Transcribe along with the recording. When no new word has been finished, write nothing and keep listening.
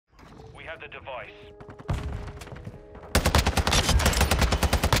have the device.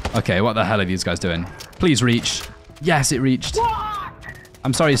 Okay, what the hell are these guys doing? Please reach. Yes, it reached. What?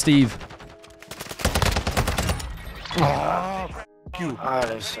 I'm sorry, Steve. Oh, you.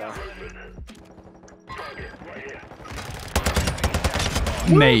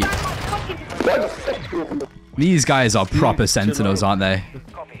 Mate. These guys are proper sentinels, aren't they?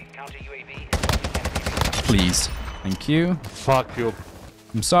 Please. Thank you. Fuck you.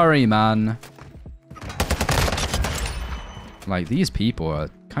 I'm sorry, man. Like, these people are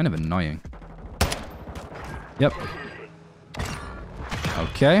kind of annoying. Yep.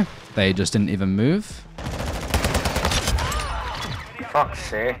 Okay. They just didn't even move. Fuck's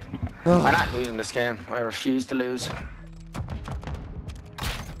sake. I'm not losing this game. I refuse to lose.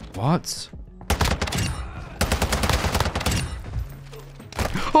 What?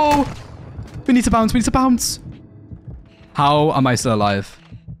 Oh! We need to bounce. We need to bounce. How am I still alive?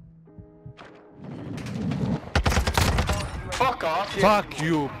 Fuck off. Fuck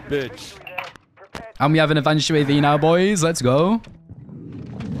you, bitch. And we have an advanced UAV now, boys. Let's go.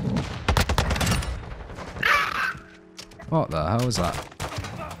 What the hell was that?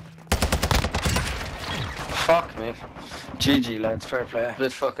 Fuck me. GG, lads. Fair play. A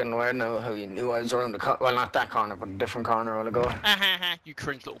bit fucking weird now how you knew I was around the corner. Well, not that corner, but a different corner all ago. You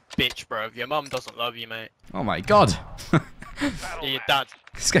cringe little bitch, bro. Your mum doesn't love you, mate. Oh my god. Yeah, your dad.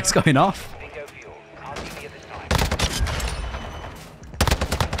 This guy's going off.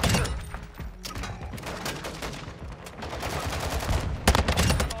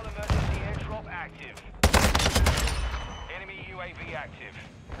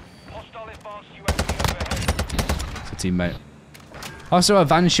 It's a teammate. Also,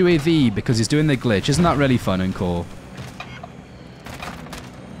 advanced UAV because he's doing the glitch. Isn't that really fun and cool?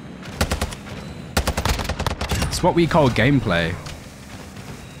 It's what we call gameplay.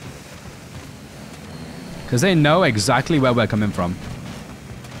 Because they know exactly where we're coming from.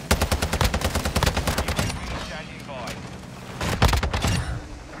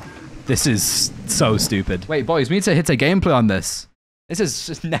 This is so stupid. Wait, boys, we need to hit a gameplay on this. This is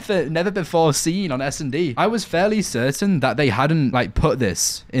just never before seen on S&D. I was fairly certain that they hadn't like put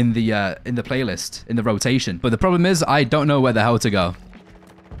this in the playlist, in the rotation. But the problem is I don't know where the hell to go.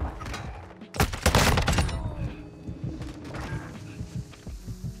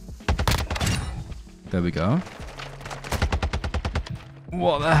 There we go.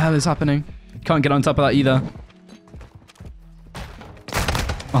 What the hell is happening? Can't get on top of that either.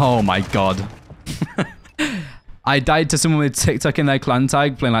 Oh my god. I died to someone with TikTok in their clan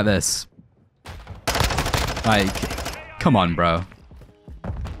tag playing like this. Like, come on, bro.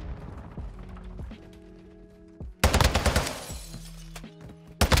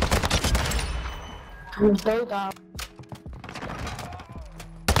 I'm so down.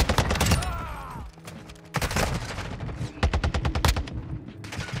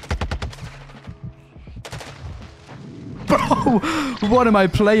 Bro, what am I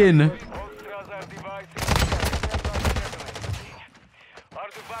playing?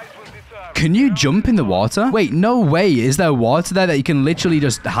 Can you jump in the water? Wait, no way. Is there water there that you can literally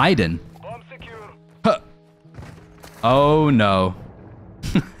just hide in? Huh. Oh, no.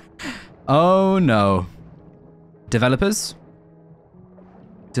 Oh, no. Developers?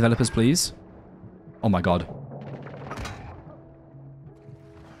 Developers, please. Oh, my God.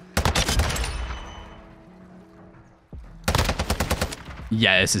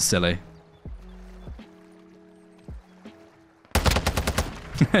 Yeah, this is silly.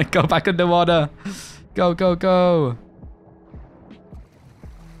 Go back underwater. Go, go, go.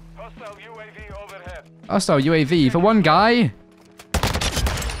 Hostile UAV overhead. Hostile UAV for one guy.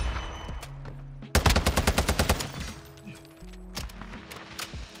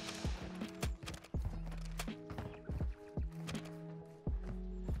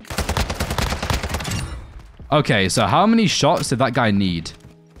 Okay, so how many shots did that guy need?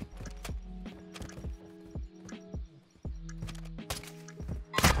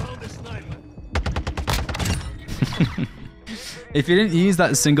 If you didn't use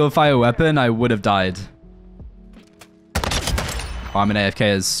that single fire weapon, I would have died. Oh, I'm an AFK,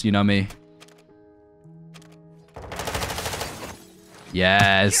 as you know me.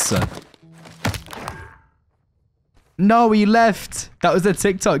 Yes. No, he left. That was the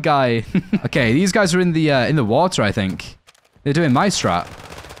TikTok guy. Okay, these guys are in the water, I think. They're doing my strat.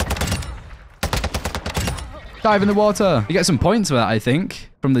 Dive in the water. You get some points for that, I think,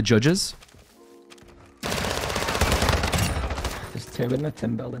 from the judges. There's two in the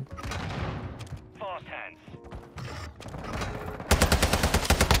tin building. Fast hands.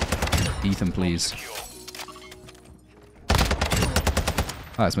 Ethan, please.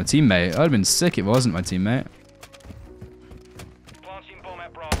 Oh, it's my teammate. That would have been sick if it wasn't my teammate. Planting bomb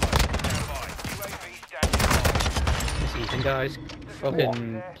at Bravo. Stand by. UAV standing by. This Ethan guy's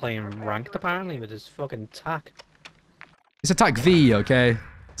fucking playing ranked apparently with his fucking TAQ. It's a TAQ-V, okay?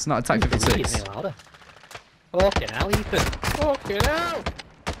 It's not a Please TAQ-56. me louder. Fucking hell, Ethan. Fucking hell.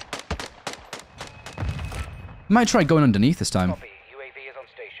 Might try going underneath this time. Copy. UAV is on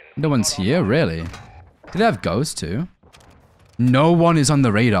station. No one's here, really. Do they have ghosts too? No one is on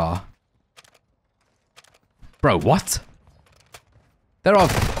the radar. Bro, what? They're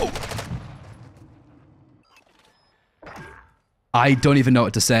off. Oh. I don't even know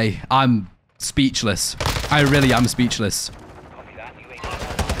what to say. I'm speechless. I really am speechless. Copy that. UAV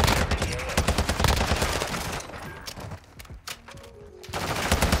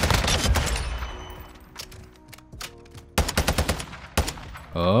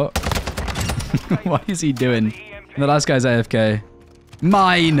Oh. What is he doing? The last guy's AFK.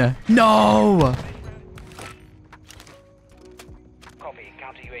 Mine! No! Copy.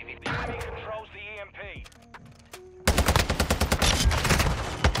 Counter UAV. UAV controls the EMP.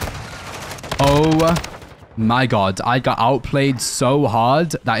 Oh my god. I got outplayed so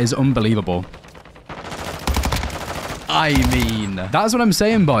hard. That is unbelievable. I mean, that's what I'm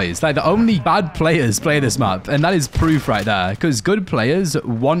saying, boys. Like, the only bad players play this map, and that is proof right there. Because good players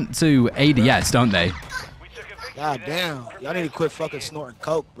want to ADS, don't they? God damn. Y'all need to quit fucking snorting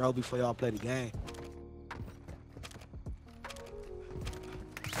coke, bro, before y'all play the game.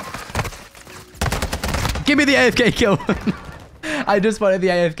 Give me the AFK kill. I just wanted the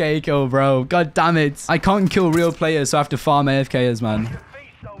AFK kill, bro. God damn it. I can't kill real players, so I have to farm AFKers, man.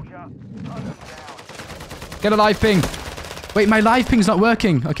 Get a live ping. Wait, my live ping's not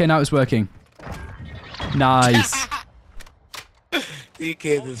working. Okay, now it's working. Nice. These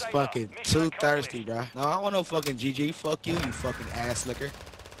kids is fucking too thirsty, bro. No, I don't want no fucking GG. Fuck you, you fucking ass licker.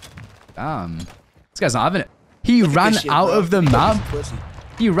 Damn. This guy's not having it. He ran shit, out bro. of the Fuck map. this pussy.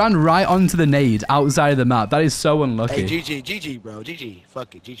 He ran right onto the nade outside of the map. That is so unlucky. Hey, GG, bro. GG.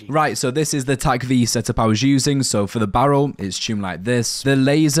 Fuck it, GG. Right, so this is the TAQ-V setup I was using. So for the barrel, it's tuned like this. The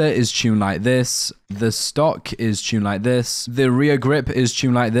laser is tuned like this. The stock is tuned like this. The rear grip is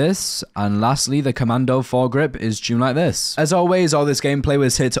tuned like this. And lastly, the commando foregrip is tuned like this. As always, all this gameplay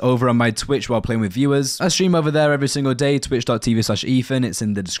was hit over on my Twitch while playing with viewers. I stream over there every single day, twitch.tv/eefan. It's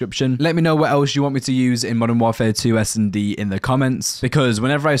in the description. Let me know what else you want me to use in Modern Warfare 2 S&D in the comments. Because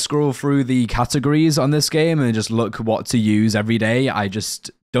whenever I scroll through the categories on this game and just look what to use every day, I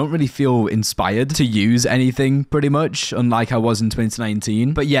just don't really feel inspired to use anything pretty much, unlike I was in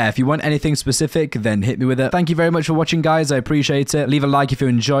 2019. But yeah, if you want anything specific, then hit me with it. Thank you very much for watching, guys. I appreciate it. Leave a like if you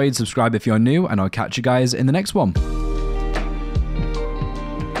enjoyed, subscribe if you're new, and I'll catch you guys in the next one.